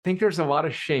think there's a lot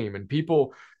of shame, and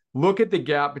people look at the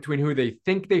gap between who they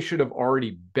think they should have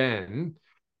already been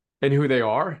and who they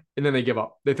are, and then they give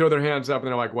up. They throw their hands up and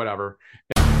they're like, whatever.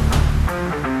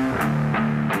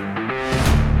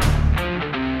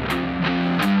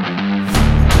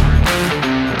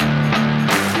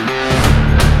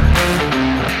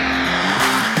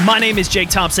 My name is Jake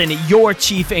Thompson, your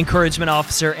Chief Encouragement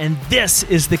Officer, and this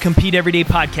is the Compete Everyday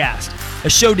Podcast, a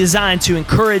show designed to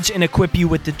encourage and equip you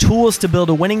with the tools to build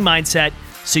a winning mindset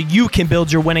so you can build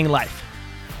your winning life.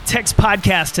 Text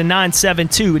podcast to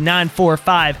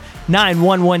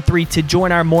 972-945-9113 to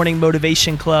join our morning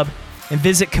motivation club, and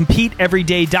visit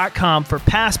CompeteEveryday.com for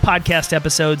past podcast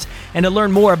episodes and to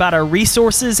learn more about our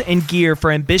resources and gear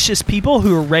for ambitious people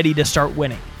who are ready to start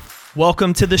winning.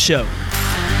 Welcome to the show.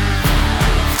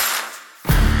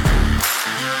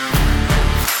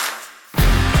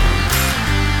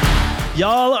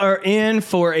 Y'all are in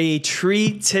for a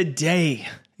treat today.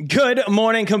 Good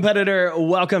morning, competitor.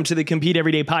 Welcome to the Compete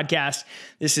Everyday Podcast.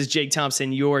 This is Jake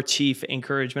Thompson, your Chief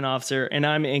Encouragement Officer, and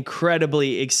I'm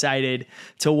incredibly excited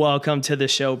to welcome to the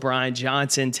show Brian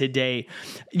Johnson today.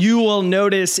 You will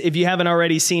notice, if you haven't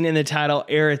already seen in the title,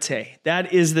 Arete.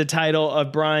 That is the title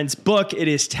of Brian's book. It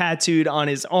is tattooed on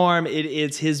his arm. It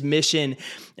is his mission.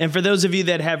 And for those of you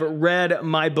that have read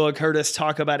my book, heard us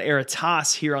talk about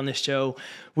Aretas here on this show,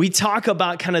 we talk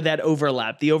about kind of that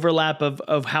overlap, the overlap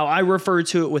of how I refer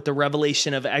to it with the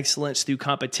revelation of excellence through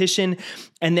competition,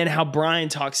 and then how Brian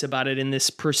talks about it in this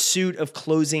pursuit of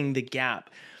closing the gap.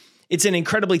 It's an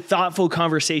incredibly thoughtful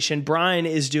conversation. Brian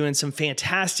is doing some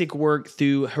fantastic work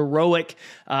through Heroic,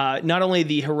 not only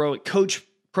the Heroic Coach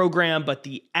program, but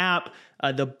the app,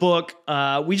 the book.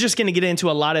 We're just going to get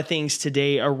into a lot of things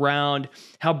today around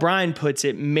how Brian puts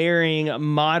it, marrying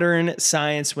modern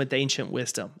science with ancient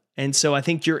wisdom. And so I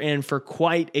think you're in for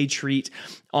quite a treat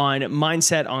on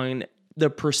mindset, on the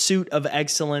pursuit of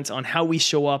excellence, on how we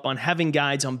show up, on having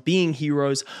guides, on being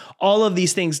heroes, all of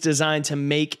these things designed to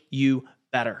make you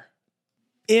better.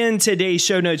 In today's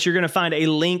show notes, you're going to find a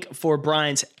link for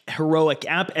Brian's Heroic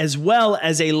app, as well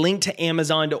as a link to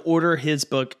Amazon to order his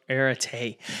book,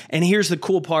 Arete. And here's the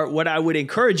cool part, what I would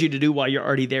encourage you to do while you're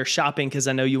already there shopping, because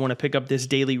I know you want to pick up this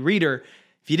daily reader.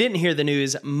 If you didn't hear the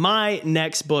news, my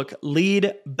next book,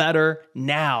 Lead Better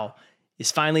Now,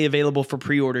 is finally available for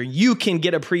pre-order. You can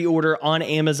get a pre-order on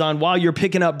Amazon while you're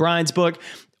picking up Brian's book,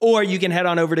 or you can head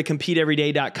on over to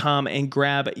CompeteEveryday.com and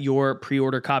grab your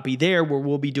pre-order copy there, where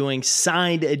we'll be doing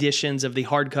signed editions of the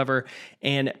hardcover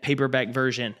and paperback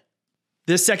version.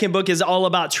 This second book is all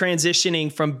about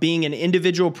transitioning from being an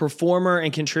individual performer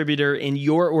and contributor in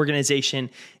your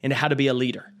organization into how to be a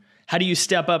leader. How do you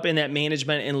step up in that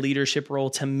management and leadership role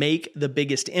to make the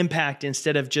biggest impact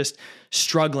instead of just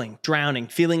struggling, drowning,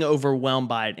 feeling overwhelmed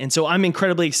by it? And so I'm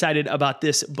incredibly excited about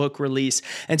this book release.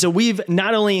 And so we've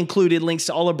not only included links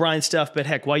to all of Brian's stuff, but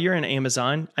heck, while you're in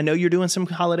Amazon, I know you're doing some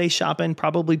holiday shopping,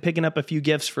 probably picking up a few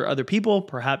gifts for other people,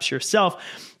 perhaps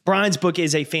yourself. Brian's book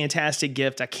is a fantastic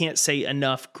gift. I can't say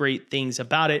enough great things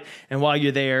about it. And while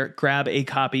you're there, grab a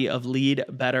copy of Lead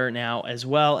Better Now as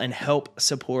well and help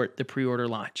support the pre-order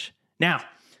launch. Now,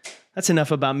 that's enough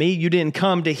about me. You didn't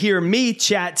come to hear me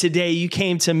chat today. You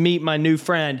came to meet my new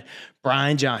friend,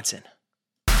 Brian Johnson.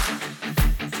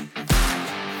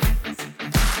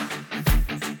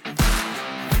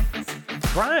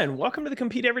 Brian, welcome to the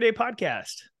Compete Everyday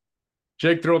Podcast.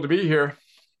 Jake, thrilled to be here.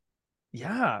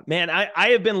 Yeah, man, I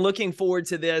have been looking forward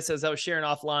to this. As I was sharing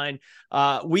offline.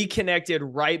 We connected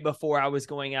right before I was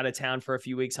going out of town for a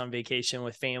few weeks on vacation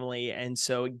with family. And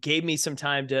so it gave me some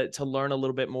time to learn a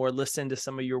little bit more, listen to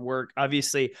some of your work.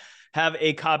 Obviously, have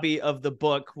a copy of the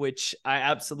book, which I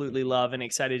absolutely love and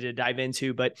excited to dive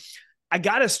into. But I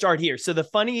got to start here. So the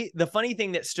funny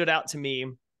thing that stood out to me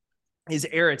is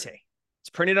Arete. It's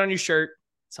printed on your shirt.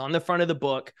 It's on the front of the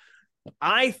book.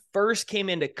 I first came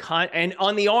into and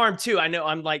on the arm too. I know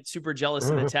I'm like super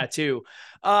jealous of the tattoo.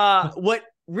 What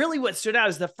stood out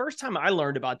is the first time I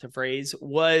learned about the phrase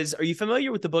was, are you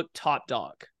familiar with the book Top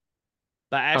Dog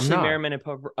by Ashley Merriman and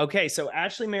Poe? Okay. So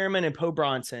Ashley Merriman and Poe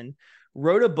Bronson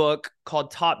wrote a book called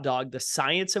Top Dog, The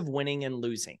Science of Winning and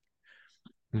Losing.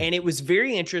 And it was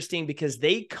very interesting because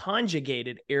they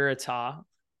conjugated Arete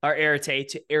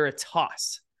to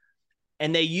Aretas.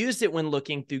 And they used it when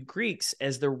looking through Greeks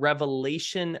as the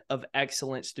revelation of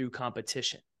excellence through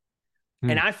competition.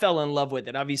 And I fell in love with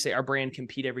it. Obviously, our brand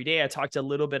Compete Every Day. I talked a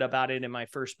little bit about it in my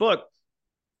first book.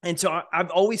 And so I've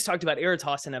always talked about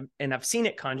Aretas, and I've seen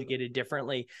it conjugated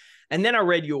differently. And then I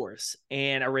read yours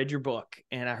and I read your book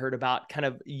and I heard about kind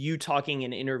of you talking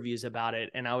in interviews about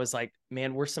it. And I was like,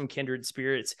 man, we're some kindred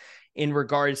spirits in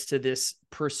regards to this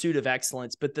pursuit of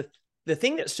excellence. But the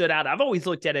thing that stood out, I've always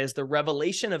looked at it as the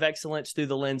revelation of excellence through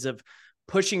the lens of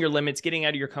pushing your limits, getting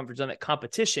out of your comfort zone, that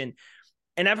competition.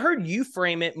 And I've heard you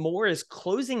frame it more as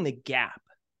closing the gap.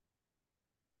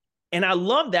 And I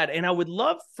love that. And I would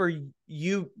love for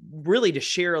you really to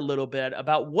share a little bit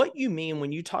about what you mean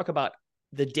when you talk about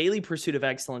the daily pursuit of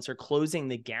excellence or closing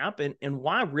the gap, and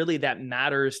why really that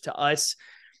matters to us,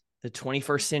 the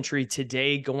 21st century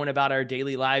today, going about our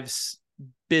daily lives,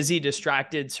 busy,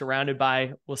 distracted, surrounded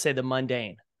by, we'll say, the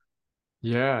mundane.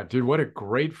 Yeah, dude, what a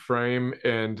great frame.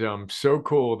 And so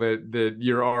cool that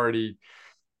you're already,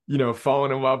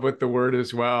 falling in love with the word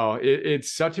as well.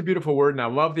 It's such a beautiful word. And I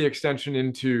love the extension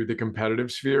into the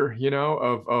competitive sphere,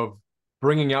 of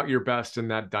bringing out your best in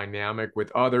that dynamic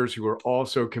with others who are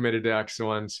also committed to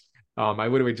excellence. I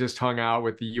literally just hung out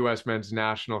with the U.S. men's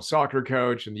national soccer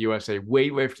coach and the USA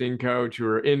weightlifting coach who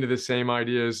are into the same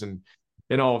ideas and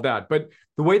all of that. But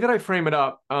the way that I frame it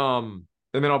up, and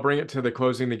then I'll bring it to the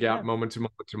closing the gap moment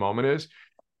to moment is,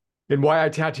 and why I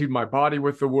tattooed my body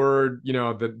with the word,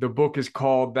 the book is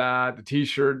called that, the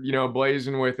t-shirt,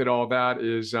 blazing with it, all that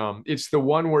is, it's the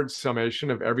one word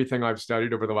summation of everything I've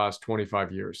studied over the last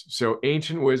 25 years. So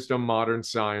ancient wisdom, modern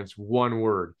science, one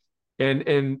word.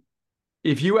 And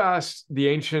if you ask the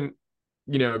ancient,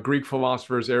 Greek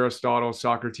philosophers, Aristotle,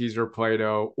 Socrates, or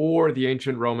Plato, or the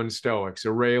ancient Roman Stoics,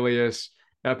 Aurelius,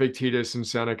 Epictetus, and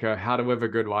Seneca, how to live a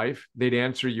good life, they'd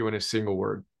answer you in a single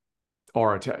word,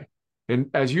 arete. And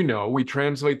as you know, we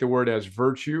translate the word as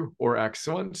virtue or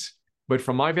excellence. But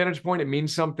from my vantage point, it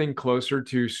means something closer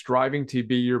to striving to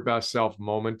be your best self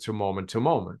moment to moment to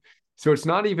moment. So it's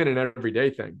not even an everyday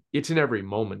thing. It's an every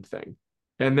moment thing.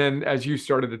 And then as you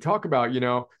started to talk about,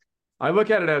 I look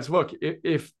at it as, look,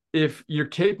 if you're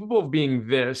capable of being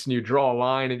this and you draw a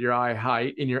line at your eye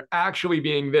height and you're actually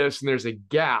being this and there's a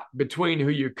gap between who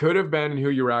you could have been and who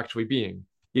you're actually being,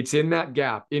 it's in that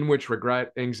gap in which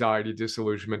regret, anxiety,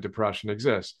 disillusionment, depression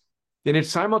exists. And it's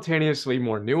simultaneously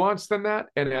more nuanced than that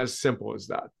and as simple as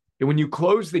that. And when you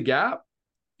close the gap,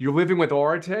 you're living with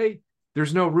arete,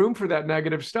 there's no room for that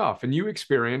negative stuff. And you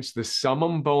experience the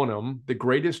summum bonum, the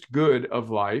greatest good of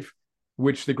life,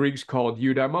 which the Greeks called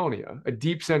eudaimonia, a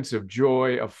deep sense of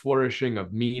joy, of flourishing,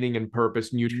 of meaning and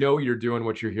purpose. And you're doing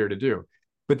what you're here to do.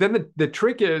 But then the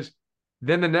trick is,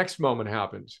 then the next moment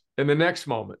happens, and the next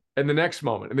moment, and the next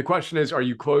moment. And the question is, are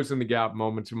you closing the gap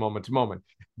moment to moment to moment?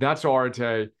 That's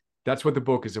arete. That's what the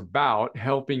book is about,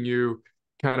 helping you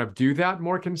kind of do that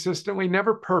more consistently,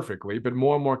 never perfectly, but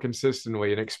more and more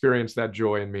consistently, and experience that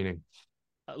joy and meaning.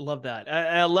 I love that.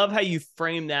 I love how you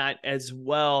frame that as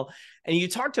well. And you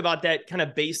talked about that kind of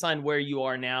baseline where you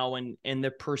are now and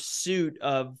the pursuit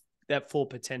of that full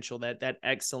potential, that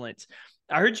excellence.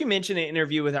 I heard you mention an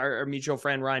interview with our mutual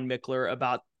friend, Ryan Mickler,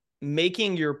 about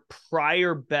making your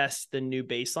prior best the new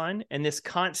baseline and this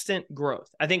constant growth.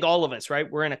 I think all of us, right?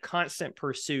 We're in a constant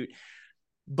pursuit.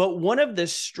 But one of the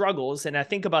struggles, and I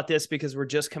think about this because we're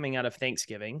just coming out of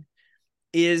Thanksgiving,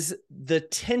 is the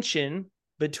tension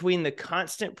between the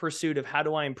constant pursuit of how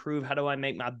do I improve, how do I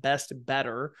make my best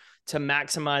better to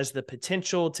maximize the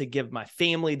potential, to give my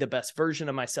family the best version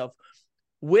of myself,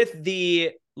 with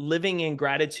the living in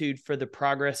gratitude for the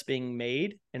progress being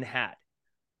made and had.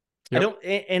 Yep.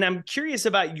 And I'm curious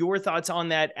about your thoughts on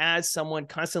that as someone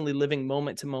constantly living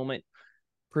moment to moment,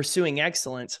 pursuing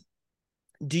excellence.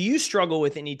 Do you struggle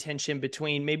with any tension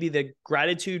between maybe the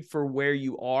gratitude for where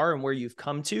you are and where you've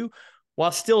come to,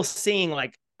 while still seeing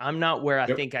like, I'm not where I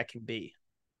think I can be?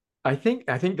 I think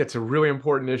that's a really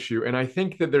important issue. And I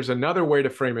think that there's another way to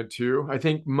frame it too. I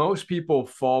think most people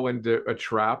fall into a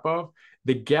trap of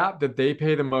the gap that they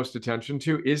pay the most attention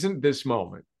to isn't this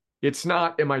moment. It's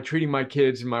not, am I treating my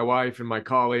kids and my wife and my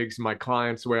colleagues and my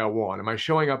clients the way I want? Am I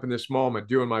showing up in this moment,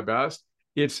 doing my best?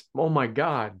 It's, oh my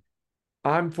God,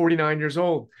 I'm 49 years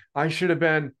old. I should have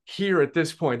been here at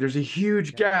this point. There's a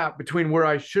huge gap between where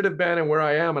I should have been and where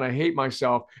I am. And I hate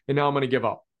myself. And now I'm going to give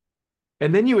up.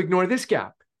 And then you ignore this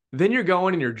gap. Then you're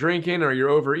going and you're drinking or you're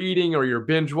overeating or you're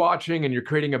binge watching and you're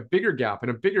creating a bigger gap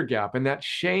and a bigger gap. And that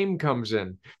shame comes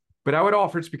in. But I would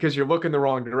offer it's because you're looking the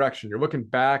wrong direction. You're looking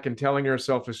back and telling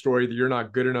yourself a story that you're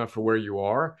not good enough for where you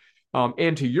are.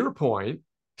 And to your point,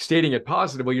 stating it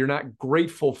positively, you're not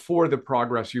grateful for the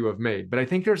progress you have made. But I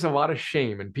think there's a lot of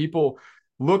shame, and people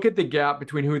look at the gap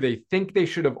between who they think they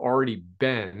should have already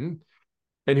been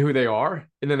and who they are,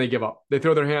 and then they give up. They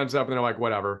throw their hands up and they're like,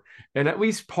 whatever. And at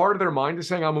least part of their mind is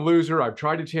saying, I'm a loser. I've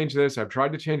tried to change this. I've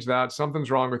tried to change that.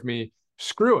 Something's wrong with me.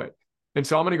 Screw it. And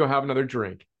so I'm going to go have another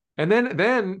drink. And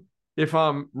then if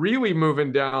I'm really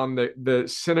moving down the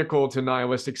cynical to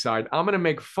nihilistic side, I'm going to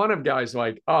make fun of guys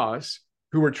like us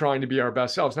who are trying to be our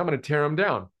best selves. I'm going to tear them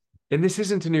down. And this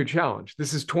isn't a new challenge.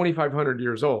 This is 2,500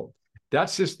 years old.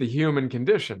 That's just the human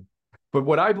condition. But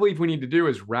what I believe we need to do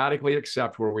is radically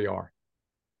accept where we are.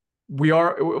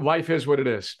 Life is what it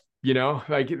is.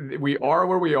 Like we are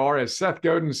where we are. As Seth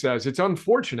Godin says, it's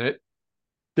unfortunate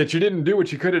that you didn't do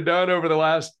what you could have done over the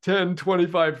last 10,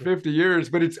 25, 50 years,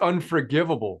 but it's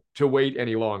unforgivable to wait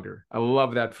any longer. I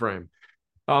love that frame.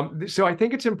 So I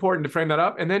think it's important to frame that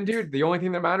up. And then, dude, the only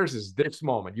thing that matters is this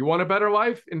moment. You want a better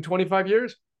life in 25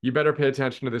 years? You better pay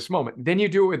attention to this moment. Then you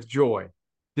do it with joy.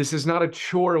 This is not a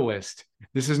chore list.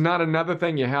 This is not another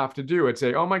thing you have to do. It's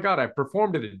oh my God, I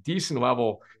performed at a decent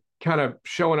level, kind of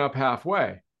showing up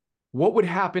halfway. What would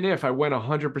happen if I went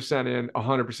 100% in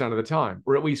 100% of the time,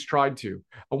 or at least tried to?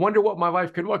 I wonder what my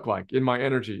life could look like in my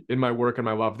energy, in my work, and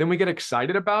my love. Then we get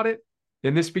excited about it,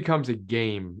 and this becomes a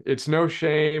game. It's no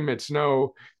shame. It's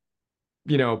no,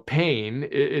 pain.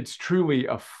 It's truly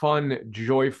a fun,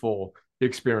 joyful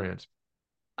experience.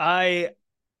 I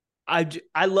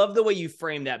love the way you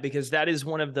frame that, because that is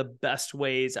one of the best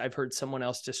ways I've heard someone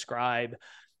else describe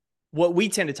what we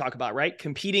tend to talk about, right?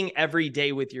 Competing every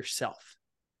day with yourself.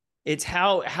 It's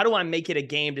how do I make it a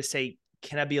game to say,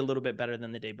 can I be a little bit better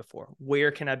than the day before? Where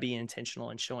can I be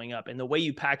intentional in showing up? And the way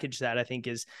you package that, I think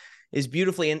is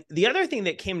beautifully. And the other thing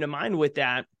that came to mind with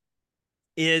that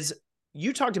is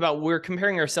you talked about we're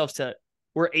comparing ourselves to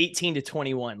we're 18 to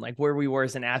 21, like where we were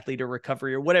as an athlete or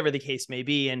recovery or whatever the case may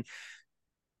be, and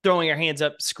throwing our hands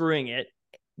up, screwing it.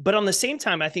 But on the same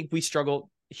time, I think we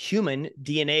struggle human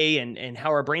DNA and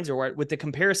how our brains are wired with the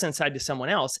comparison side to someone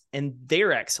else and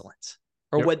their excellence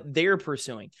or what they're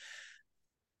pursuing.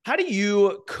 How do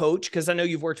you coach? Because I know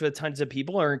you've worked with tons of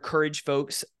people, or encourage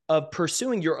folks of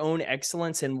pursuing your own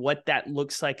excellence and what that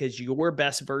looks like as your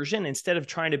best version, instead of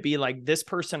trying to be like this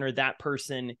person or that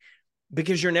person,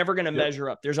 because you're never going to measure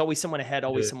up. There's always someone ahead,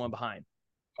 always someone behind.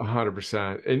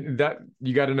 100%. And that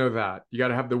you got to know that. You got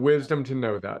to have the wisdom to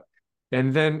know that.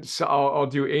 And then so I'll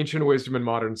do ancient wisdom and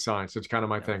modern science. It's kind of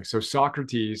my thing. So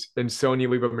Socrates and Sonia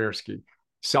Lyubomirsky.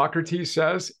 Socrates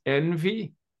says,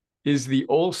 envy is the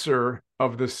ulcer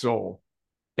of the soul.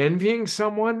 Envying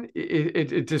someone,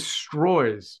 it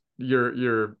destroys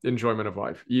your enjoyment of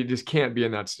life. You just can't be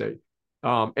in that state.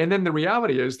 And then the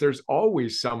reality is there's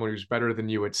always someone who's better than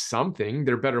you at something.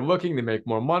 They're better looking, they make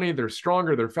more money, they're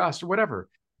stronger, they're faster, whatever.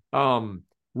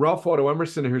 Ralph Waldo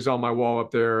Emerson, who's on my wall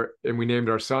up there, and we named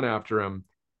our son after him,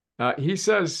 he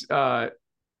says,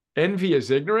 envy is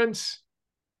ignorance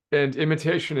and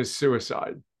imitation is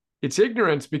suicide. It's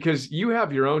ignorance because you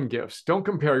have your own gifts. Don't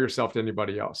compare yourself to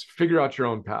anybody else. Figure out your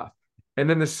own path. And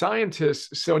then the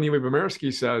scientist, Sonia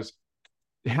Lyubomirsky, says,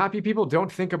 happy people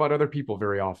don't think about other people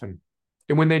very often.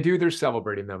 And when they do, they're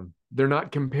celebrating them. They're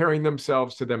not comparing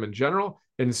themselves to them in general,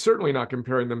 and certainly not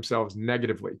comparing themselves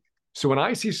negatively. So when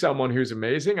I see someone who's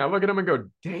amazing, I look at them and go,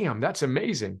 damn, that's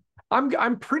amazing.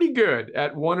 I'm pretty good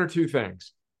at one or two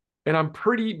things. And I'm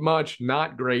pretty much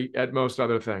not great at most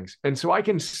other things. And so I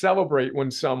can celebrate when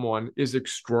someone is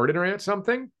extraordinary at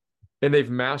something and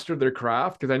they've mastered their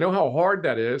craft, because I know how hard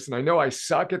that is. And I know I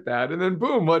suck at that. And then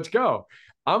boom, let's go.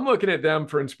 I'm looking at them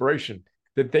for inspiration,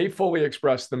 that they fully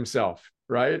express themselves,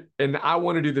 right? And I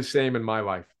want to do the same in my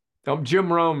life.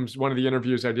 Jim Rome's one of the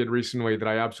interviews I did recently that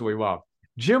I absolutely love.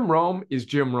 Jim Rome is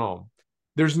Jim Rome.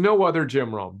 There's no other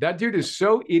Jim Rome. That dude is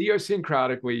so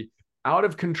idiosyncratically out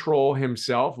of control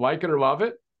himself, like it or love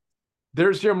it.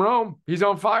 There's Jim Rome. He's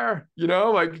on fire.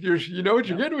 Like you know what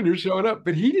you're getting when you're showing up.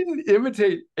 But he didn't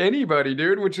imitate anybody,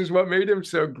 dude, which is what made him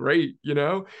so great,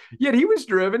 Yet he was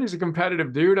driven. He's a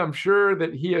competitive dude. I'm sure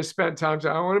that he has spent time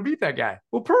saying, I want to beat that guy.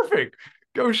 Well, perfect.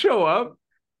 Go show up.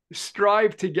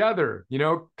 Strive together,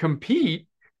 compete.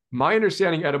 My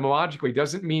understanding etymologically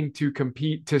doesn't mean to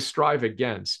compete, to strive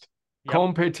against. Yep.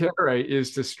 Competere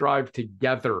is to strive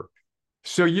together.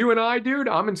 So you and I, dude,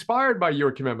 I'm inspired by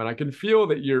your commitment. I can feel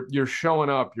that you're showing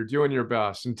up, you're doing your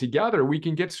best, and together we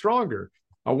can get stronger.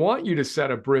 I want you to set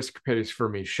a brisk pace for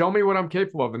me. Show me what I'm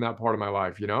capable of in that part of my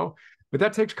life, But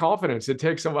that takes confidence. It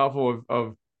takes a level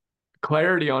of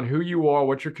clarity on who you are,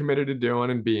 what you're committed to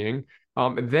doing and being.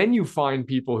 And then you find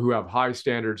people who have high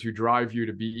standards who drive you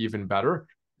to be even better.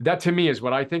 That to me is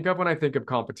what I think of when I think of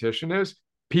competition, is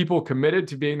people committed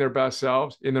to being their best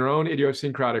selves in their own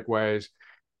idiosyncratic ways.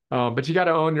 But you got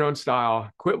to own your own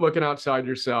style. Quit looking outside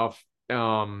yourself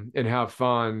and have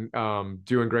fun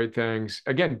doing great things.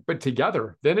 Again, but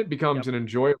together, then it becomes an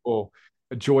enjoyable,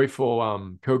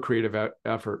 joyful co-creative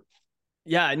effort.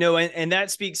 Yeah, no, and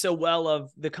that speaks so well of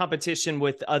the competition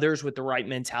with others with the right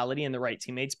mentality and the right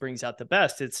teammates brings out the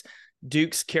best. It's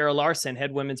Duke's Kara Larson,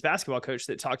 head women's basketball coach,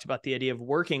 that talked about the idea of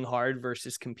working hard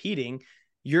versus competing.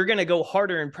 you're going to go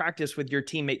harder in practice with your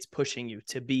teammates pushing you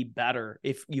to be better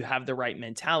if you have the right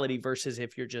mentality versus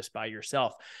if you're just by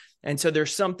yourself. And so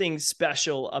there's something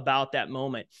special about that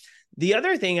moment. The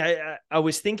other thing I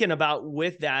was thinking about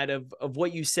with that of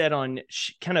what you said on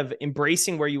kind of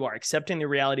embracing where you are, accepting the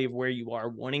reality of where you are,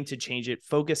 wanting to change it,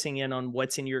 focusing in on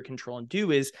what's in your control and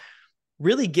do is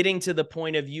really getting to the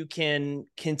point of you can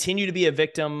continue to be a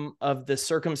victim of the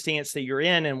circumstance that you're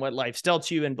in and what life's dealt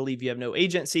you and believe you have no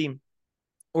agency.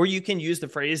 Or you can use the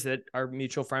phrase that our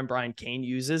mutual friend Brian Cain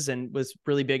uses and was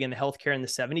really big in the healthcare in the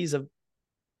 70s of,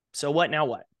 so what, now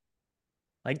what?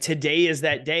 Like today is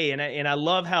that day. And I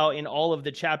love how in all of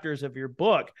the chapters of your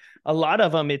book, a lot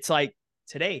of them, it's like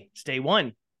today, it's day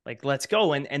one, like, let's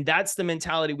go. And that's the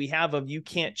mentality we have of you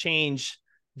can't change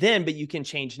then, but you can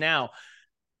change now.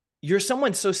 You're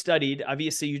someone so studied.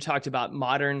 Obviously you talked about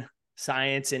modern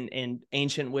science and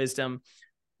ancient wisdom.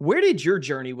 Where did your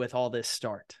journey with all this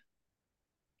start?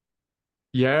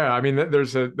 Yeah, I mean,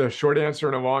 there's the short answer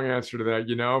and a long answer to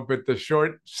that, but the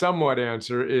short, somewhat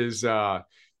answer is, I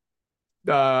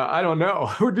don't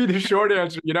know, would be the short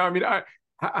answer. I mean,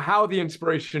 how the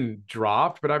inspiration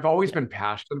dropped, but I've always been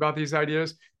passionate about these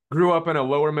ideas. Grew up in a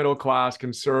lower middle class,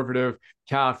 conservative,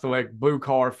 Catholic, blue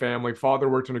collar family. Father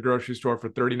worked in a grocery store for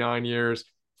 39 years,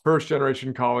 first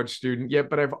generation college student.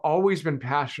 But I've always been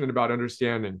passionate about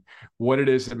understanding what it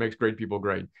is that makes great people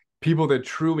great. People that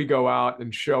truly go out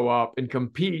and show up and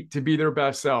compete to be their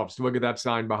best selves. To look at that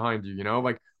sign behind you,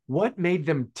 like what made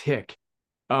them tick?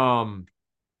 And,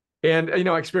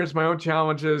 I experienced my own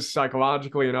challenges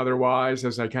psychologically and otherwise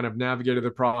as I kind of navigated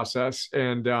the process.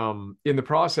 And in the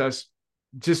process,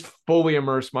 just fully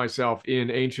immersed myself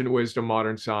in ancient wisdom,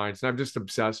 modern science. And I'm just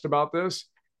obsessed about this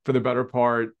for the better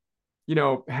part,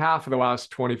 half of the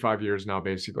last 25 years now,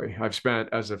 basically. I've spent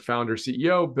as a founder,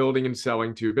 CEO, building and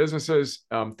selling 2 businesses,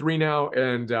 3 now,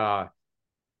 and a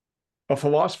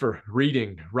philosopher,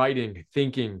 reading, writing,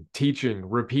 thinking, teaching,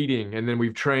 repeating. And then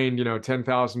we've trained,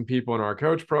 10,000 people in our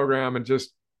coach program and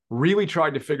just really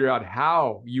tried to figure out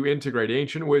how you integrate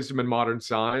ancient wisdom and modern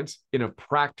science in a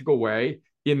practical way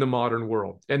in the modern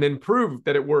world, and then prove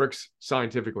that it works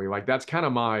scientifically. Like that's kind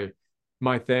of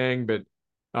my thing. But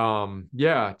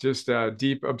just a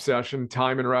deep obsession,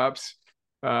 time and reps,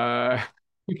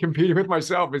 competing with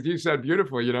myself, as you said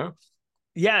beautifully,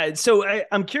 Yeah. So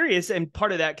I'm curious, and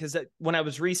part of that, because when I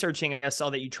was researching, I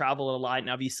saw that you travel a lot and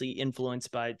obviously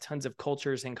influenced by tons of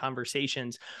cultures and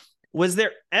conversations. Was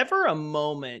there ever a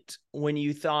moment when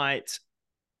you thought,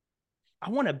 I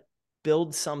want to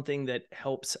build something that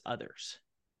helps others?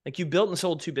 Like you built and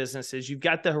sold 2 businesses, you've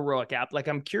got the Heroic app. Like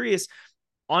I'm curious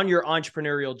on your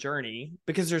entrepreneurial journey,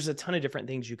 because there's a ton of different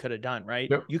things you could have done, right?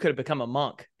 Yep. You could have become a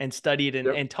monk and studied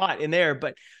and taught in there,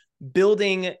 but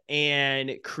building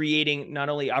and creating not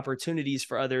only opportunities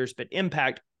for others, but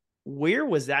impact. Where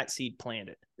was that seed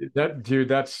planted?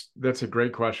 That's a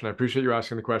great question. I appreciate you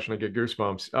asking the question. I get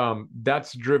goosebumps.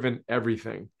 That's driven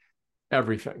everything.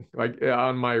 Like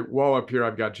on my wall up here,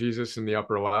 I've got Jesus in the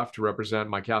upper left to represent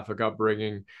my Catholic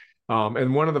upbringing.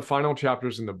 And one of the final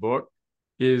chapters in the book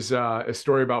is a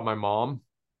story about my mom,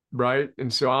 right?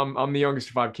 And so I'm the youngest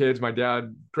of 5 kids. My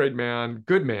dad, great man,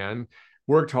 good man,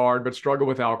 worked hard, but struggled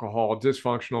with alcohol,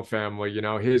 dysfunctional family.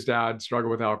 His dad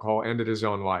struggled with alcohol, ended his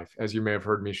own life, as you may have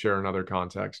heard me share in other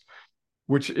contexts,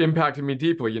 which impacted me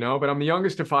deeply, but I'm the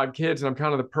youngest of 5 kids and I'm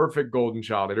kind of the perfect golden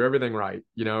child. I do everything right,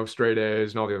 straight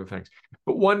A's and all the other things.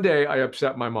 But one day I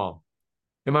upset my mom,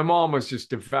 and my mom was just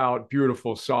devout,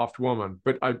 beautiful, soft woman,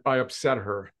 but I upset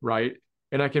her, right?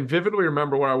 And I can vividly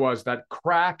remember where I was, that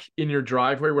crack in your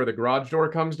driveway where the garage door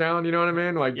comes down, you know what I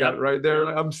mean? Like that right there.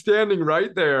 I'm standing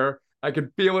right there. I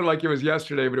could feel it like it was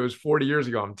yesterday, but it was 40 years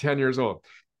ago. I'm 10 years old.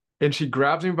 And she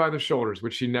grabs me by the shoulders,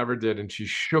 which she never did. And she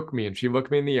shook me and she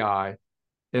looked me in the eye.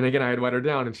 And again, I had let her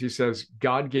down. And she says,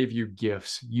 God gave you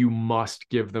gifts. You must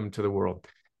give them to the world.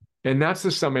 And that's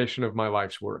the summation of my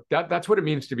life's work. That's what it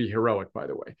means to be heroic, by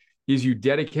the way, is you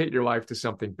dedicate your life to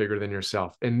something bigger than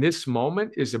yourself. And this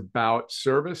moment is about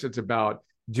service. It's about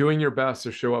doing your best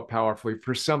to show up powerfully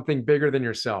for something bigger than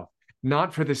yourself,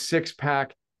 not for the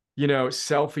 6-pack,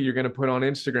 selfie you're going to put on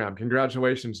Instagram.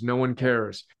 Congratulations. No one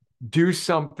cares. Do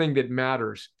something that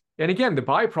matters. And again, the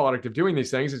byproduct of doing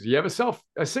these things is you have a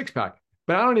 6-pack,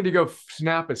 but I don't need to go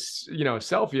snap a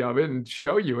selfie of it and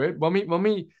show you it. Let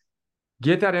me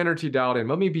get that energy dialed in.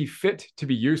 Let me be fit to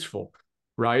be useful.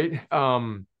 Right.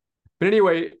 But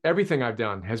anyway, everything I've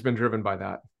done has been driven by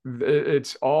that.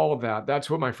 It's all of that.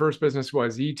 That's what my first business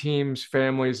was. E-teams,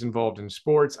 families involved in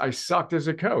sports. I sucked as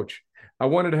a coach. I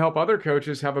wanted to help other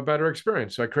coaches have a better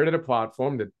experience. So I created a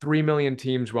platform that 3 million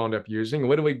teams wound up using,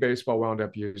 Little League Baseball wound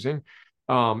up using.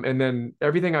 And then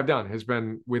everything I've done has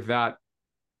been with that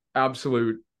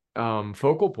absolute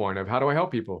focal point of how do I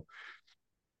help people?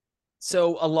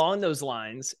 So along those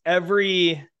lines,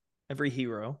 every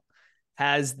hero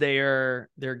has their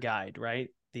guide, right?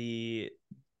 The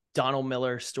Donald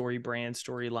Miller story brand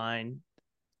storyline.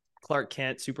 Clark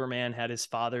Kent, Superman, had his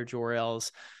father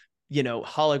Jor-El's,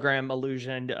 hologram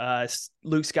illusion.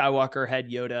 Luke Skywalker had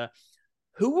Yoda.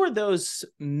 Who were those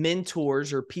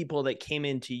mentors or people that came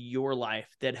into your life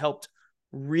that helped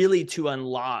really to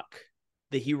unlock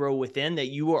the hero within that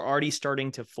you were already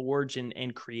starting to forge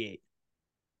and create?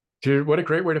 Dude, what a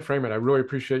great way to frame it. I really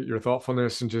appreciate your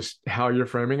thoughtfulness and just how you're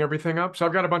framing everything up. So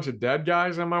I've got a bunch of dead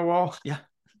guys on my wall, Yeah.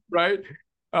 right?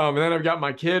 And then I've got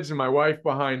my kids and my wife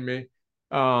behind me.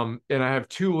 And I have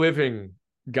two living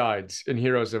guides and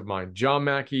heroes of mine, John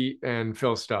Mackey and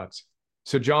Phil Stutz.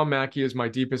 So John Mackey is my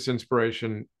deepest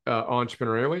inspiration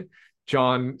entrepreneurially.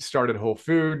 John started Whole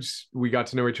Foods. We got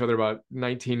to know each other about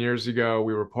 19 years ago.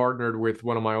 We were partnered with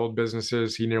one of my old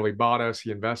businesses. He nearly bought us.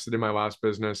 He invested in my last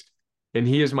business. And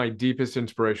he is my deepest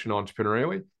inspiration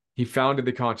entrepreneurially. He founded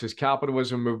the conscious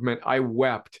capitalism movement. I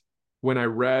wept when I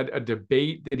read a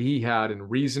debate that he had in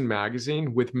Reason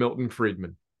magazine with Milton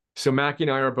Friedman. So Mackie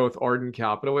and I are both ardent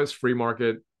capitalists, free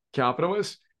market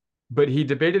capitalists, but he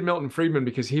debated Milton Friedman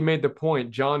because he made the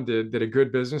point, John did, that a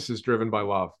good business is driven by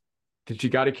love, that you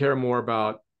got to care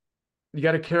about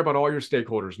all your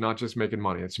stakeholders, not just making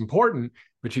money. It's important,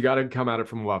 but you got to come at it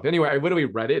from love. Anyway, I literally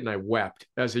read it and I wept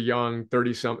as a young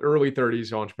early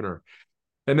 30s entrepreneur.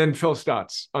 And then Phil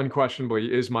Stutz,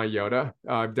 unquestionably, is my Yoda.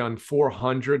 I've done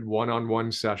 400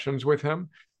 one-on-one sessions with him.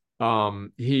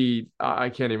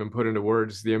 I can't even put into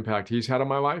words the impact he's had on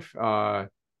my life.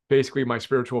 Basically, my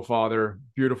spiritual father,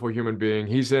 beautiful human being.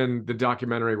 He's in the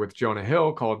documentary with Jonah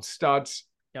Hill called Stutz.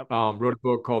 Yep. Wrote a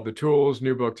book called The Tools.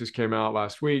 New book just came out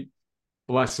last week.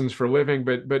 Lessons for Living,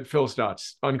 but Phil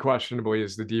Stutz unquestionably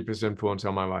is the deepest influence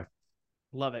on my life.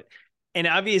 Love it. And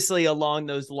obviously along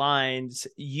those lines,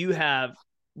 you'll have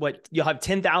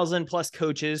 10,000 plus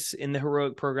coaches in the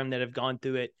Heroic program that have gone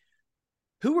through it.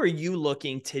 Who are you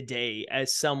looking today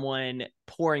as someone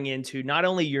pouring into not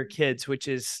only your kids, which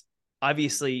is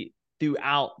obviously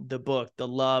throughout the book, the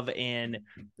love and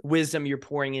wisdom you're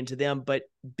pouring into them, but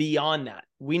beyond that,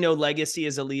 we know legacy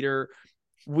as a leader.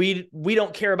 We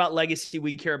don't care about legacy.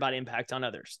 We care about impact on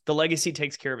others. The legacy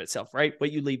takes care of itself, right?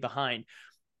 What you leave behind.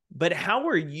 But how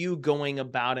are you going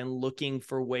about and looking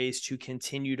for ways to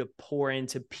continue to pour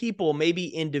into people, maybe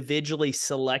individually,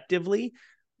 selectively,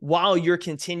 while you're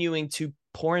continuing to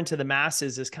pour into the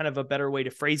masses is kind of a better way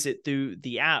to phrase it, through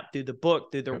the app, through the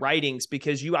book, through the writings,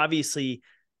 because you obviously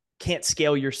can't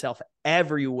scale yourself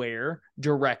everywhere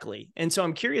directly. And so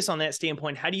I'm curious on that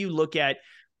standpoint, how do you look at,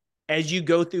 as you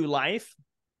go through life,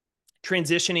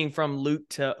 transitioning from Luke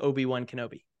to Obi-Wan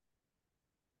Kenobi?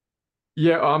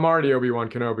 Yeah, I'm already Obi-Wan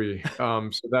Kenobi.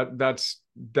 So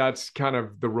that's kind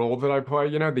of the role that I play.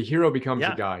 The hero becomes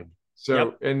a guide.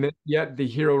 So, and yet the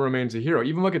hero remains a hero.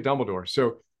 Even look at Dumbledore.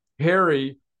 So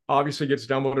Harry obviously gets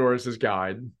Dumbledore as his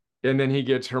guide, and then he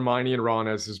gets Hermione and Ron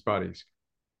as his buddies.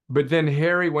 But then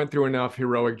Harry went through enough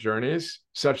heroic journeys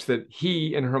such that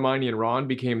he and Hermione and Ron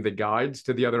became the guides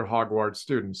to the other Hogwarts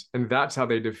students. And that's how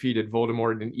they defeated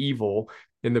Voldemort and evil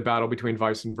in the battle between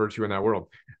vice and virtue in that world.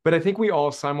 But I think we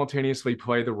all simultaneously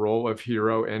play the role of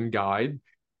hero and guide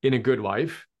in a good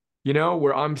life,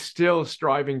 where I'm still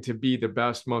striving to be the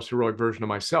best, most heroic version of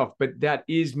myself, but that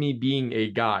is me being a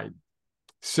guide.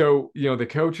 So, the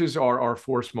coaches are our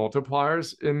force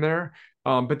multipliers in there.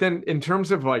 But then in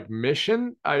terms of like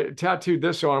mission, I tattooed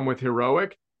this on with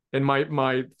heroic and my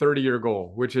 30-year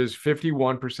goal, which is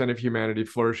 51% of humanity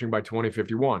flourishing by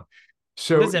 2051.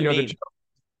 So, what does that mean?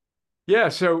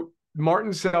 So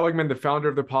Martin Seligman, the founder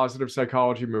of the positive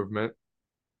psychology movement,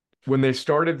 when they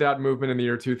started that movement in the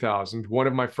year 2000, one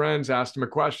of my friends asked him a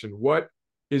question: what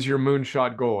is your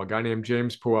moonshot goal? A guy named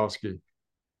James Pawelski.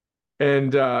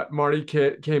 And Marty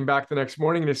came back the next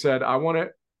morning and he said, I want to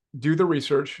do the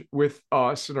research with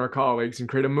us and our colleagues and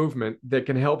create a movement that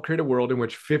can help create a world in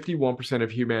which 51% of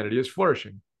humanity is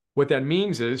flourishing. What that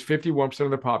means is 51%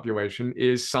 of the population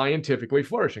is scientifically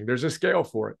flourishing. There's a scale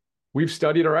for it. We've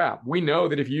studied our app. We know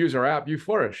that if you use our app, you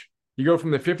flourish. You go from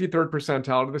the 53rd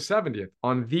percentile to the 70th.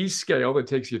 On the scale that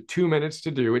takes you 2 minutes to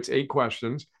do, it's 8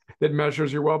 questions that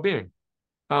measures your well-being.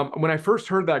 When I first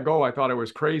heard that goal, I thought it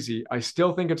was crazy. I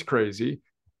still think it's crazy.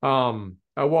 I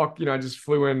just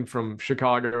flew in from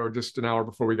Chicago just an hour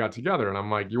before we got together. And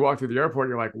I'm like, you walk through the airport,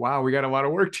 you're like, wow, we got a lot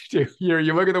of work to do here.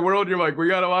 You look at the world, you're like, we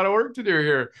got a lot of work to do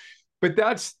here. But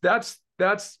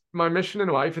that's my mission in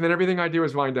life. And then everything I do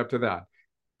is lined up to that.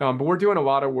 But we're doing a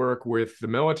lot of work with the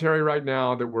military right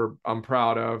now that I'm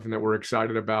proud of and that we're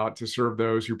excited about to serve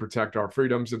those who protect our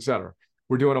freedoms, et cetera.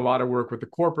 We're doing a lot of work with the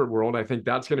corporate world. I think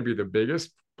that's going to be the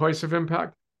biggest place of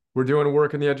impact. We're doing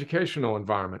work in the educational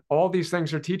environment. All these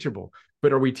things are teachable,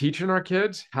 but are we teaching our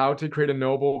kids how to create a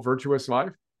noble, virtuous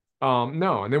life?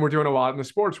 No. And then we're doing a lot in the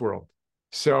sports world.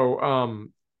 So,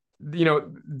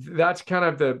 that's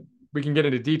kind of we can get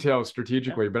into details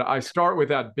strategically, but I start with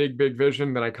that big, big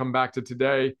vision. Then I come back to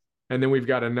today. And then we've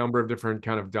got a number of different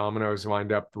kind of dominoes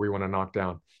lined up that we want to knock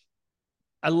down.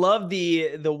 I love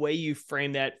the way you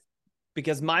frame that,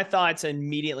 because my thoughts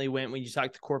immediately went, when you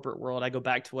talk the corporate world, I go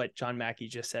back to what John Mackey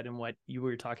just said and what you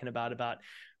were talking about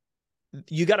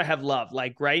you got to have love,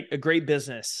 like, right? A great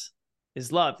business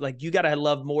is love. Like, you got to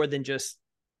love more than just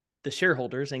the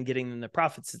shareholders and getting them the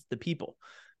profits. It's the people,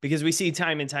 because we see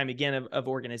time and time again of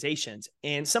organizations,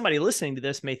 and somebody listening to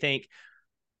this may think,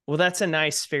 well, that's a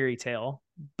nice fairy tale,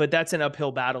 but that's an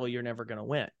uphill battle you're never going to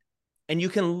win. And you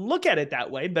can look at it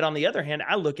that way. But on the other hand,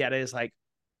 I look at it as like,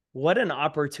 what an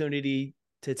opportunity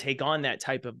to take on that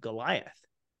type of Goliath.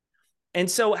 And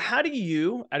so how do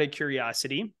you, out of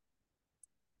curiosity,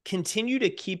 continue to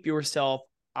keep yourself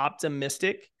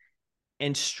optimistic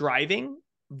and striving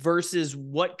versus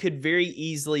what could very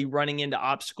easily, running into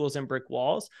obstacles and brick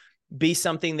walls, be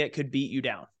something that could beat you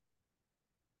down?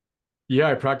 Yeah,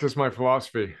 I practice my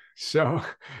philosophy. So,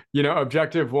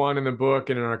 objective one in the book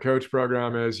and in our coach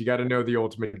program is you got to know the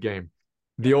ultimate game.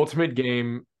 The ultimate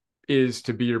game is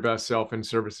to be your best self in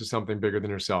service to something bigger than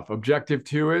yourself. Objective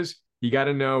two is you got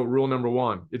to know rule number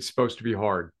one, it's supposed to be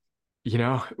hard.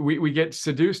 We get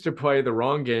seduced to play the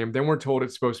wrong game. Then we're told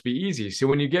it's supposed to be easy. So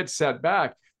when you get set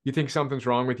back, you think something's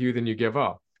wrong with you, then you give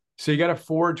up. So you got to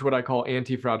forge what I call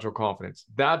anti-fragile confidence.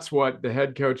 That's what the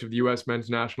head coach of the U.S. men's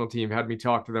national team had me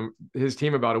talk to his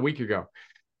team about a week ago.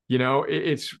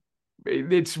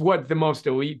 It's what the most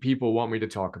elite people want me to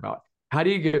talk about. How do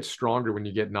you get stronger when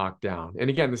you get knocked down? And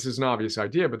again, this is an obvious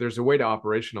idea, but there's a way to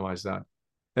operationalize that.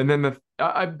 And then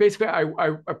I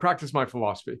practice my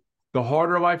philosophy. The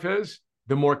harder life is,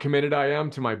 the more committed I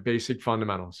am to my basic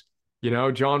fundamentals.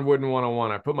 John Wooden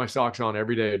 101, I put my socks on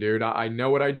every day, dude. I know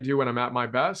what I do when I'm at my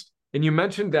best. And you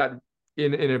mentioned that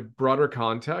in a broader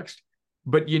context,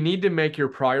 but you need to make your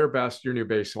prior best your new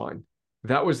baseline.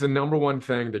 That was the number one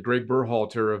thing that Greg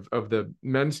Berhalter of the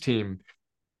men's team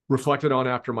reflected on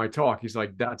after my talk. He's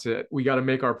like, that's it. We got to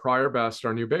make our prior best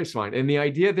our new baseline. And the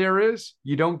idea there is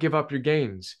you don't give up your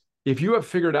gains. If you have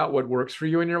figured out what works for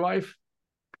you in your life,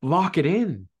 lock it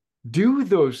in. Do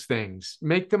those things.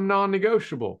 Make them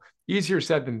non-negotiable. Easier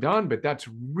said than done, but that's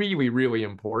really, really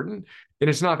important. And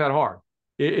it's not that hard.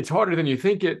 It's harder than you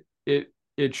think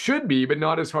it should be, but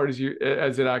not as hard as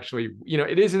it actually,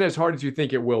 it isn't as hard as you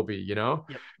think it will be, Yep.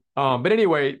 But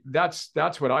anyway, that's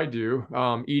what I do.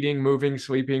 Eating, moving,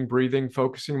 sleeping, breathing,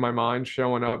 focusing my mind,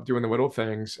 showing up, doing the little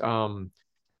things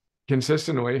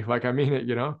consistently, like I mean it,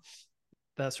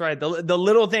 That's right. The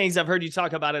little things, I've heard you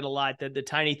talk about it a lot, the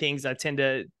tiny things. I tend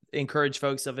to encourage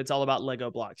folks of, it's all about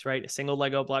Lego blocks, right? A single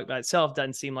Lego block by itself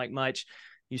doesn't seem like much.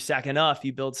 You stack enough,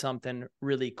 you build something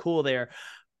really cool there.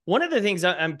 One of the things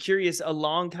I'm curious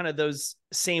along kind of those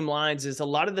same lines is a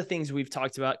lot of the things we've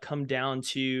talked about come down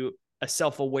to a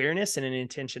self-awareness and an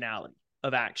intentionality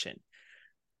of action.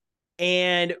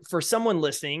 And for someone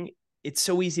listening, it's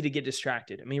so easy to get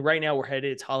distracted. I mean, right now we're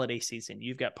headed, it's holiday season.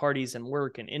 You've got parties and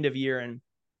work and end of year. And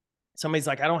somebody's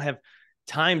like, I don't have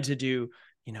time to do,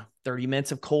 30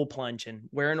 minutes of cold plunge and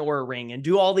wear an Oura ring and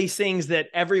do all these things that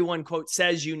everyone, quote,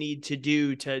 says you need to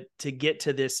do to get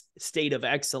to this state of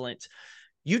excellence.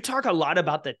 You talk a lot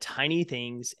about the tiny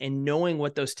things and knowing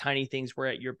what those tiny things were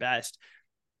at your best.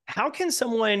 How can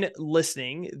someone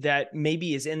listening that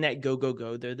maybe is in that go,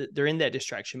 they're in that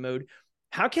distraction mode,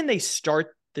 how can they start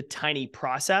the tiny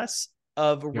process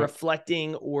of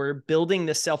reflecting or building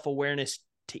the self-awareness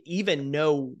to even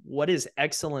know, what does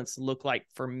excellence look like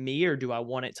for me, or do I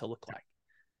want it to look like?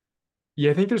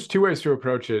 Yeah, I think there's two ways to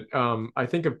approach it. I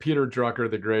think of Peter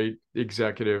Drucker, the great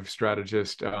executive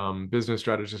strategist, business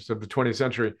strategist of the 20th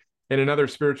century, and another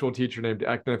spiritual teacher named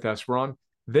Eknath Easwaran.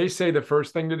 They say the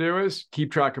first thing to do is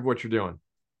keep track of what you're doing.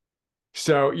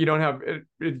 So you don't have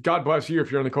it, God bless you if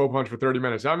you're in the cold plunge for 30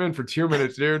 minutes. I'm in for 2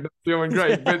 minutes, dude. Feeling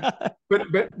great.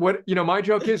 But what, my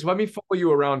joke is, let me follow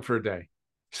you around for a day.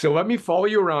 So let me follow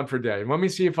you around for a day and let me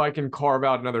see if I can carve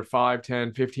out another 5,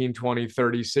 10, 15, 20,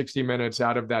 30, 60 minutes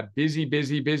out of that busy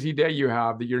day you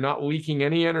have, that you're not leaking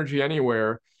any energy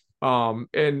anywhere.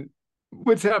 And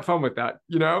let's have fun with that,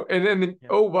 and then,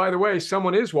 oh, by the way,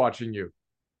 someone is watching you.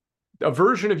 A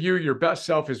version of you, your best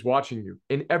self, is watching you.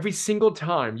 And every single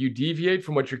time you deviate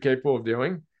from what you're capable of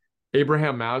doing,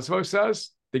 Abraham Maslow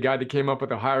says, the guy that came up with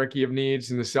the hierarchy of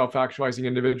needs and the self-actualizing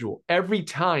individual. Every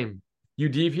time you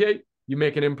deviate, you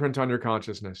make an imprint on your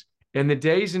consciousness. And the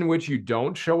days in which you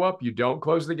don't show up, you don't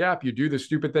close the gap, you do the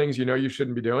stupid things you know you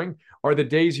shouldn't be doing, are the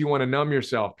days you want to numb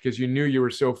yourself because you knew you were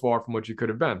so far from what you could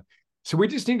have been. So we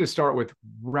just need to start with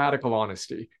radical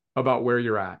honesty about where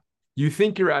you're at. You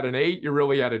think you're at an 8, you're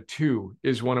really at a 2,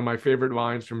 is one of my favorite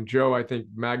lines from Joe, I think,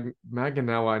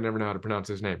 Manganiello. I never know how to pronounce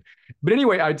his name. But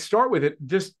anyway, I'd start with it.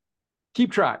 Just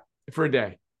keep track for a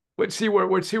day. Let's see where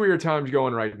your time's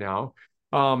going right now.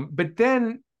 But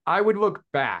then I would look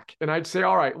back and I'd say,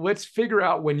 all right, let's figure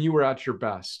out when you were at your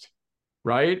best,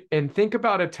 right? And think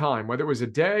about a time, whether it was a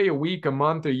day, a week, a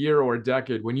month, a year, or a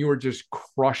decade, when you were just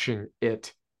crushing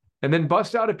it. And then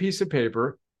bust out a piece of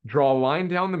paper, draw a line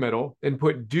down the middle, and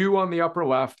put do on the upper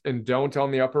left and don't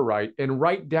on the upper right, and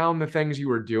write down the things you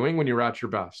were doing when you were at your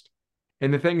best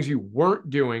and the things you weren't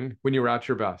doing when you were at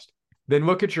your best. Then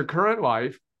look at your current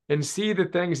life and see the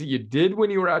things that you did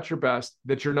when you were at your best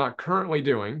that you're not currently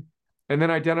doing. And then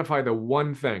identify the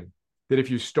one thing that if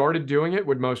you started doing it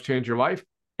would most change your life,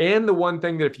 and the one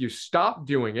thing that if you stopped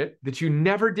doing it that you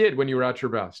never did when you were at your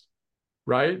best,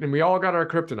 right? And we all got our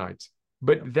kryptonites.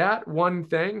 But that one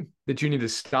thing that you need to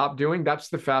stop doing, that's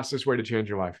the fastest way to change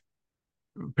your life.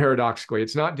 Paradoxically,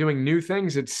 it's not doing new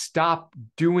things. It's stop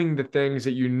doing the things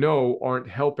that you know aren't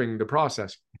helping the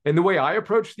process. And the way I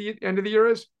approach the end of the year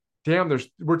is, damn, there's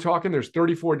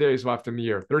 34 days left in the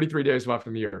year, 33 days left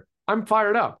in the year. I'm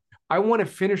fired up. I want to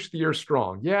finish the year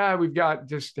strong. Yeah, we've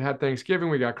just had Thanksgiving,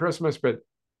 we got Christmas, but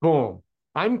boom,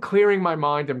 I'm clearing my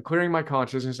mind. I'm clearing my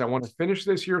consciousness. I want to finish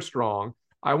this year strong.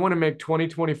 I want to make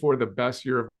 2024 the best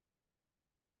year of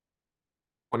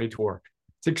 2024.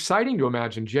 It's exciting to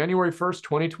imagine January 1st,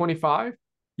 2025.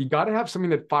 You got to have something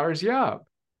that fires you up.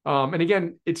 And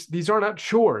again, these are not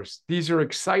chores. These are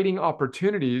exciting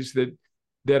opportunities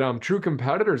that true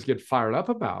competitors get fired up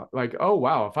about. Like, oh,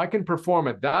 wow, if I can perform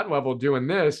at that level doing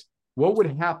this, what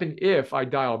would happen if I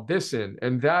dialed this in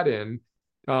and that in?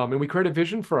 And we create a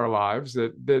vision for our lives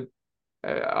that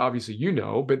obviously,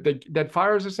 but that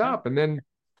fires us up, and then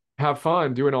have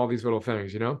fun doing all these little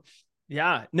things,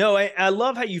 Yeah, no, I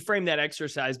love how you frame that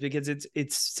exercise, because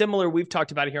it's similar. We've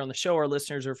talked about it here on the show. Our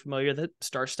listeners are familiar that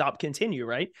start, stop, continue,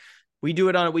 right? We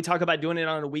talk about doing it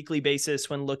on a weekly basis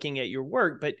when looking at your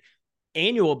work, but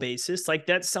annual basis, like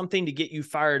that's something to get you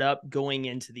fired up going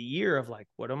into the year of like,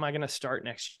 what am I going to start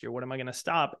next year? What am I going to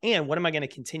stop? And what am I going to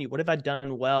continue? What have I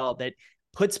done well that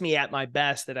puts me at my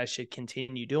best that I should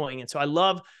continue doing? And so I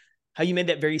love how you made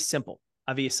that very simple.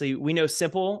 Obviously, we know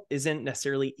simple isn't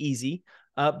necessarily easy,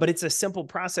 but it's a simple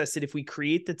process that if we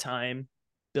create the time,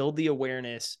 build the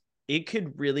awareness, it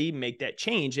could really make that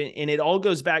change. And it all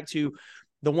goes back to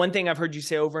the one thing I've heard you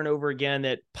say over and over again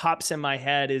that pops in my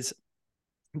head is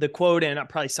the quote, and I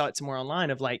probably saw it somewhere online,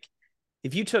 of like,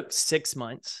 if you took 6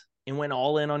 months and went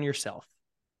all in on yourself,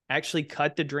 actually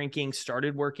cut the drinking,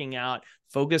 started working out,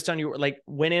 focused on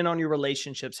went in on your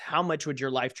relationships, how much would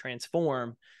your life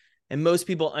transform? And most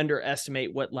people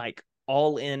underestimate what like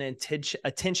all in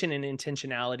attention and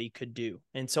intentionality could do.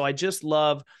 And so I just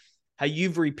love how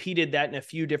you've repeated that in a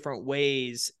few different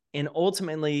ways. And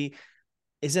ultimately,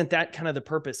 isn't that kind of the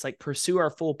purpose? Like, pursue our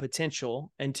full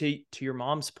potential. And to your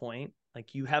mom's point, like,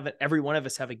 every one of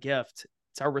us have a gift.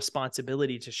 It's our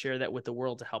responsibility to share that with the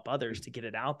world, to help others, to get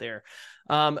it out there.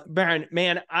 Baron,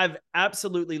 man, I've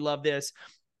absolutely loved this.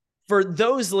 For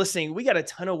those listening, we got a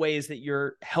ton of ways that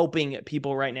you're helping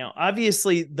people right now.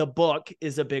 Obviously, the book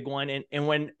is a big one. And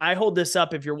when I hold this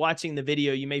up, if you're watching the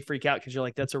video, you may freak out because you're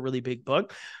like, that's a really big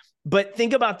book. But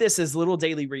think about this as little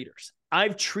daily readers.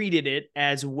 I've treated it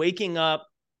as waking up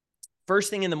first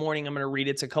thing in the morning. I'm going to read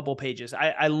it. It's a couple pages.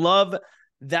 I love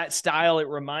that style. It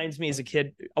reminds me, as a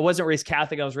kid, I wasn't raised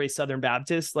Catholic. I was raised Southern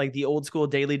Baptist, like the old school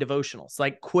daily devotionals,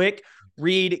 like quick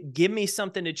read, give me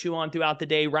something to chew on throughout the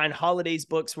day. Ryan Holiday's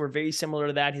books were very similar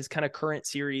to that, his kind of current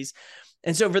series.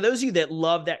 And so for those of you that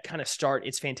love that kind of start,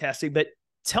 it's fantastic. But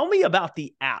tell me about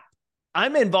the app.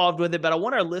 I'm involved with it, but I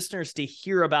want our listeners to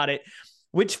hear about it,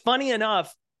 which, funny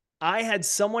enough, I had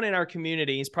someone in our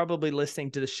community, he's probably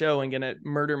listening to the show and going to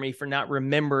murder me for not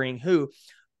remembering who,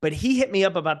 but he hit me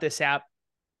up about this app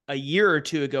a year or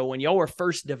two ago when y'all were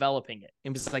first developing it.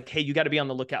 It was like, hey, you got to be on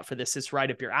the lookout for this. It's right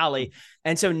up your alley.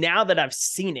 And so now that I've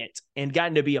seen it and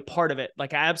gotten to be a part of it,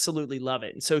 like, I absolutely love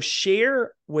it. And so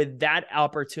share with that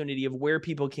opportunity of where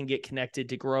people can get connected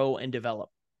to grow and develop.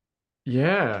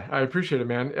 Yeah, I appreciate it,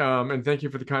 man. And thank you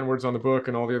for the kind words on the book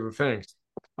and all the other things.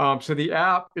 So the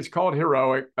app, it's called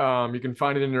Heroic. You can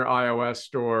find it in your iOS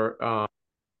store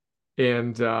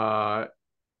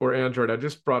or Android. I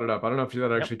just brought it up. I don't know if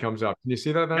that actually comes up. Can you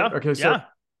see that there? Yeah, Okay, so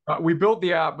We built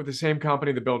the app with the same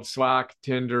company that built Slack,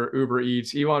 Tinder, Uber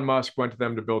Eats. Elon Musk went to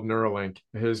them to build Neuralink,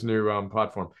 his new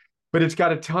platform. But it's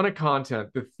got a ton of content.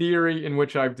 The theory in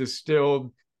which I've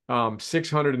distilled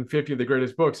 650 of the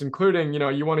greatest books, including,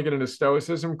 you want to get into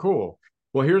Stoicism? Cool.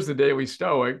 Well, here's the Daily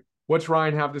Stoic. What's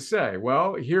Ryan have to say?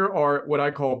 Well, here are what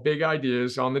I call big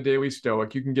ideas on the Daily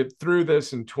Stoic. You can get through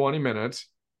this in 20 minutes.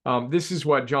 This is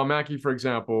what John Mackey, for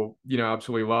example,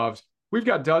 absolutely loves. We've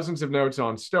got dozens of notes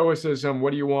on Stoicism.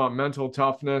 What do you want? Mental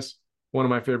toughness, one of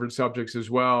my favorite subjects as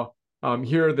well.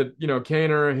 Here,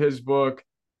 Kahner, his book.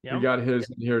 Yep. We got his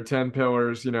here, 10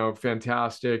 Pillars,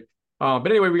 fantastic. But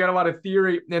anyway, we got a lot of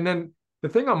theory. And then the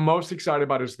thing I'm most excited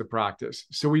about is the practice.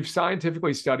 So we've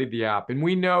scientifically studied the app, and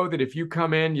we know that if you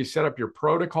come in, you set up your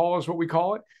protocol is what we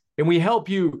call it, and we help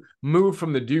you move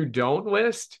from the do-don't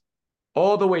list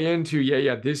all the way into,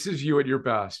 this is you at your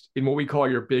best in what we call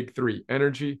your big three: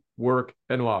 energy, work,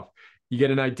 and love. You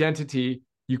get an identity,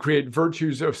 you create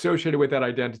virtues associated with that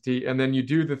identity, and then you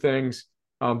do the things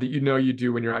that you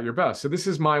do when you're at your best. So this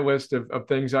is my list of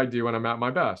things I do when I'm at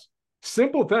my best.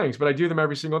 Simple things, but I do them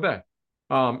every single day.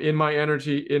 In my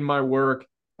energy, in my work,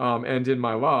 and in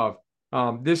my love.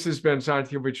 This has been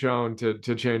scientifically shown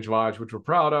to change lives, which we're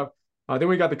proud of. Then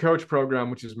we got the coach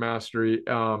program, which is Mastery.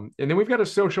 And then we've got a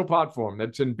social platform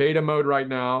that's in beta mode right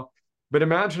now. But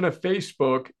imagine a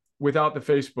Facebook without the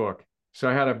Facebook. So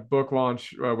I had a book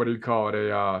launch, what do you call it?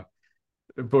 A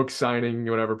book signing,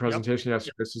 whatever, presentation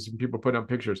yesterday. So some people putting up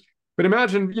pictures. But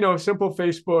imagine, simple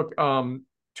Facebook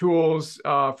tools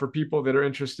for people that are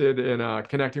interested in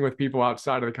connecting with people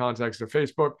outside of the context of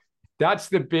Facebook. That's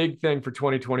the big thing for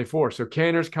 2024. So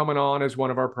Kahner's coming on as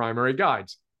one of our primary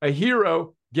guides. A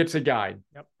hero gets a guide.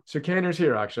 Yep. So Kahner's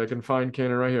here, actually. I can find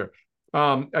Kahner right here.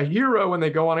 A hero, when they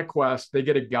go on a quest, they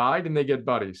get a guide and they get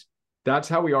buddies. That's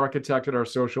how we architected our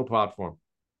social platform.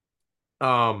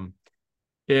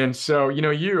 And so,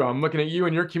 I'm looking at you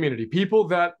and your community. People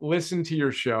that listen to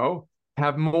your show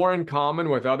have more in common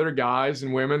with other guys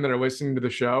and women that are listening to the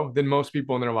show than most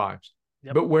people in their lives.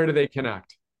 Yep. But where do they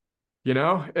connect? You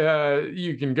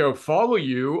can go follow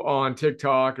you on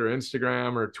TikTok or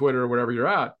Instagram or Twitter or wherever you're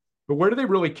at, but where do they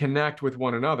really connect with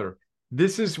one another?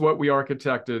 This is what we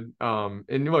architected.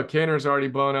 And look, Kahner's already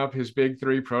blown up his big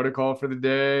three protocol for the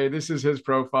day. This is his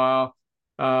profile.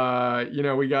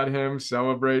 We got him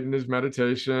celebrating his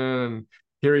meditation, and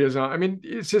here he is on. I mean,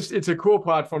 it's a cool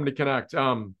platform to connect.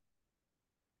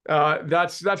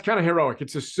 That's kind of heroic.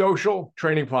 It's a social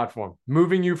training platform,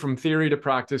 moving you from theory to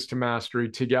practice to mastery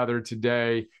together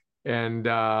today, and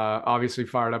obviously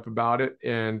fired up about it.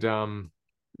 And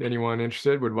anyone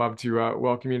interested would love to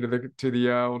welcome you to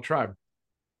the old tribe.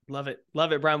 Love it,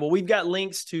 Brian. Well, we've got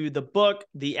links to the book,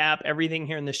 the app, everything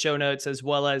here in the show notes, as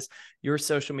well as your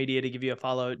social media to give you a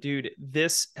follow. Dude,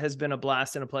 this has been a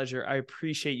blast and a pleasure. I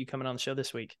appreciate you coming on the show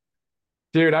this week.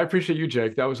 Dude, I appreciate you,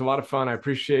 Jake. That was a lot of fun. I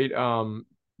appreciate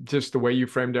just the way you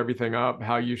framed everything up,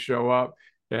 how you show up,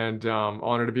 and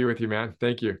honored to be with you, man.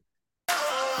 Thank you.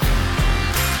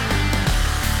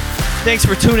 Thanks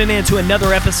for tuning in to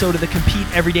another episode of the Compete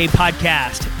Everyday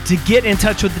podcast. To get in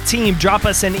touch with the team, drop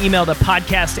us an email to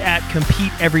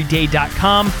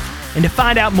podcast@competeeveryday.com. And to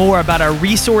find out more about our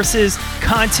resources,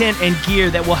 content, and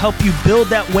gear that will help you build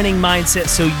that winning mindset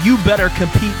so you better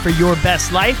compete for your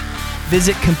best life,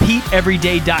 visit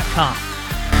competeeveryday.com.